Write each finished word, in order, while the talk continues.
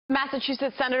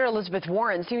Massachusetts Senator Elizabeth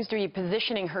Warren seems to be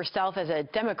positioning herself as a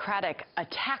Democratic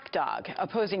attack dog,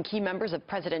 opposing key members of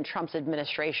President Trump's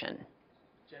administration.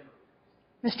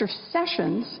 Mr.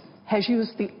 Sessions has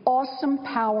used the awesome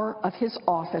power of his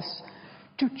office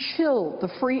to chill the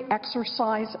free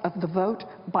exercise of the vote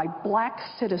by black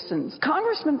citizens.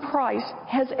 Congressman Price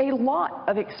has a lot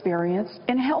of experience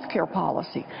in health care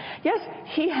policy. Yes,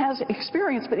 he has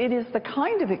experience, but it is the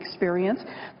kind of experience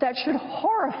that should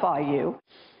horrify you.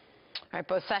 All right,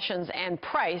 both Sessions and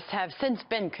Price have since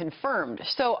been confirmed.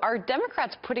 So are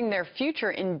Democrats putting their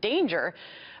future in danger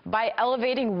by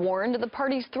elevating Warren to the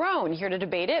party's throne? Here to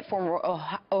debate it, former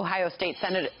Ohio State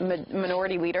Senate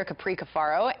Minority Leader Capri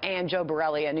Cafaro and Joe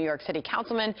Borelli, a New York City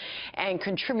councilman and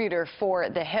contributor for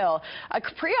The Hill.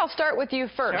 Capri, I'll start with you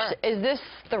first. Sure. Is this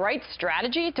the right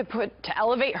strategy to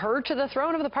elevate her to the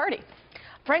throne of the party?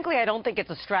 Frankly, I don't think it's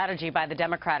a strategy by the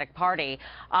Democratic Party.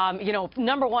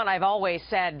 Number one, I've always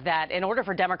said that in order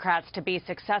for Democrats to be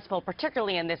successful,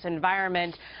 particularly in this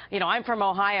environment, I'm from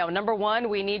Ohio. Number one,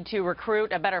 we need to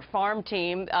recruit a better farm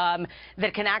team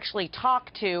that can actually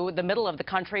talk to the middle of the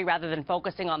country rather than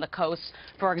focusing on the coasts,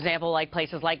 for example, like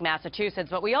places like Massachusetts.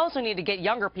 But we also need to get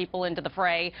younger people into the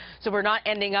fray so we're not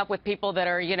ending up with people that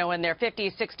are, in their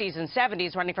 50s, 60s, and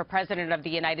 70s running for president of the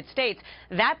United States.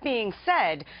 That being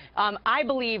said, I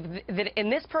believe that in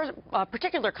this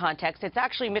particular context, it's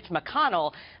actually Mitch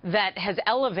McConnell that has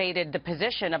elevated the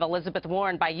position of Elizabeth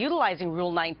Warren by utilizing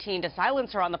Rule 19 to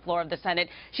silence her on the floor of the Senate.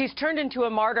 She's turned into a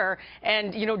martyr,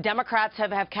 and, Democrats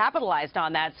have capitalized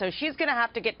on that. So she's going to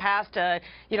have to get past,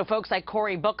 folks like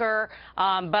Cory Booker.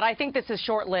 But I think this is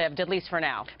short-lived, at least for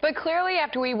now. But clearly,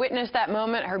 after we witnessed that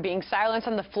moment, her being silenced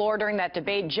on the floor during that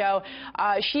debate, Joe,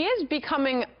 she is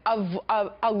becoming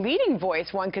a leading voice,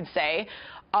 one could say,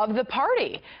 of the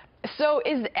party. So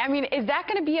is that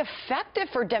going to be effective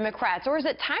for Democrats, or is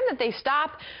it time that they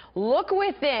stop, look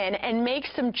within, and make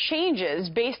some changes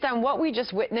based on what we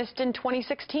just witnessed in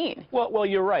 2016? Well,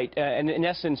 you're right. And in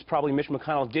essence, probably Mitch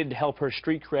McConnell did help her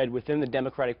street cred within the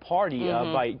Democratic Party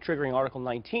by triggering Article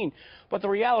 19. But the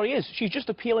reality is she's just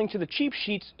appealing to the cheap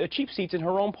seats in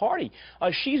her own party.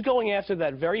 She's going after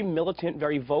that very militant,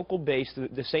 very vocal base,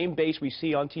 the same base we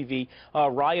see on TV,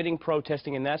 rioting,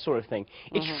 protesting, and that sort of thing.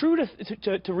 It's true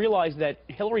to realize that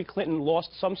Hillary Clinton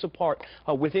lost some support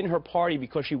within her party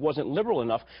because she wasn't liberal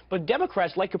enough. But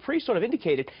Democrats, like Capri sort of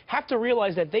indicated, have to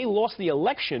realize that they lost the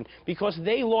election because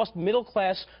they lost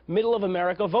middle-class,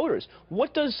 middle-of-America voters.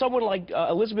 What does someone like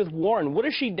Elizabeth Warren, what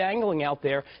is she dangling out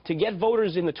there to get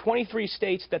voters in the 23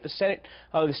 states that the Senate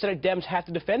Dems have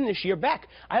to defend this year back?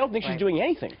 I don't think she's doing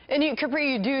anything. And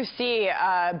Capri, you do see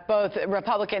both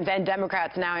Republicans and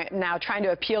Democrats now trying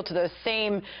to appeal to those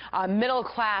same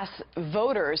middle-class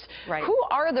voters. Right. Who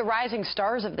are the rising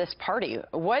stars of this party?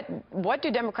 What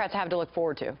do Democrats have to look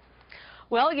forward to?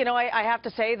 Well, I have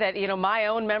to say that, my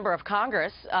own member of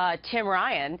Congress, Tim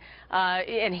Ryan,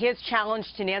 in his challenge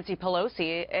to Nancy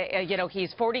Pelosi,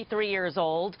 he's 43 years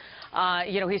old.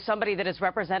 He's somebody that has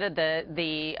represented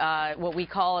the what we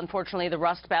call, unfortunately, the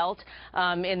Rust Belt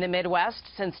in the Midwest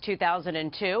since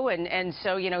 2002. And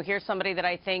so, here's somebody that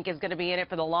I think is going to be in it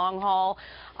for the long haul.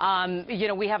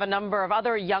 We have a number of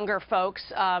other younger folks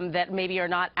that maybe are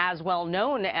not as well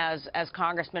known as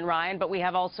Congressman Ryan, but we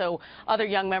have also other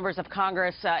young members of Congress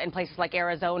in places like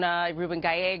Arizona, Ruben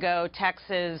Gallego,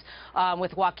 Texas,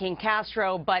 with Joaquin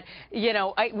Castro. But,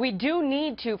 we do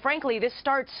need to, frankly, this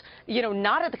starts,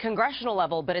 not at the congressional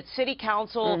level, but at city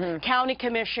council, county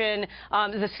commission,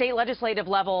 the state legislative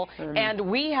level. And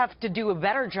we have to do a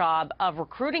better job of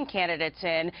recruiting candidates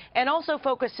in and also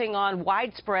focusing on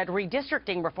widespread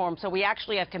redistricting reform so we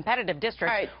actually have competitive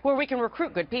districts where we can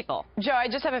recruit good people. Joe, I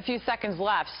just have a few seconds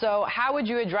left. So how would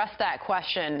you address that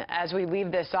question as we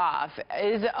leave this off?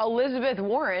 Is Elizabeth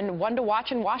Warren one to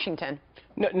watch in Washington?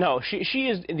 No, she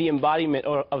is the embodiment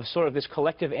of sort of this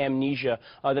collective amnesia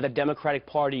that the Democratic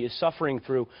Party is suffering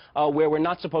through, where we're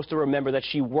not supposed to remember that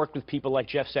she worked with people like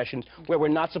Jeff Sessions, where we're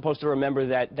not supposed to remember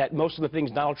that most of the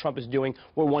things Donald Trump is doing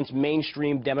were once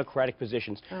mainstream Democratic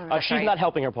positions. She's not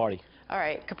helping her party. All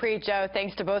right, Capri, Joe,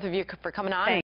 thanks to both of you for coming on.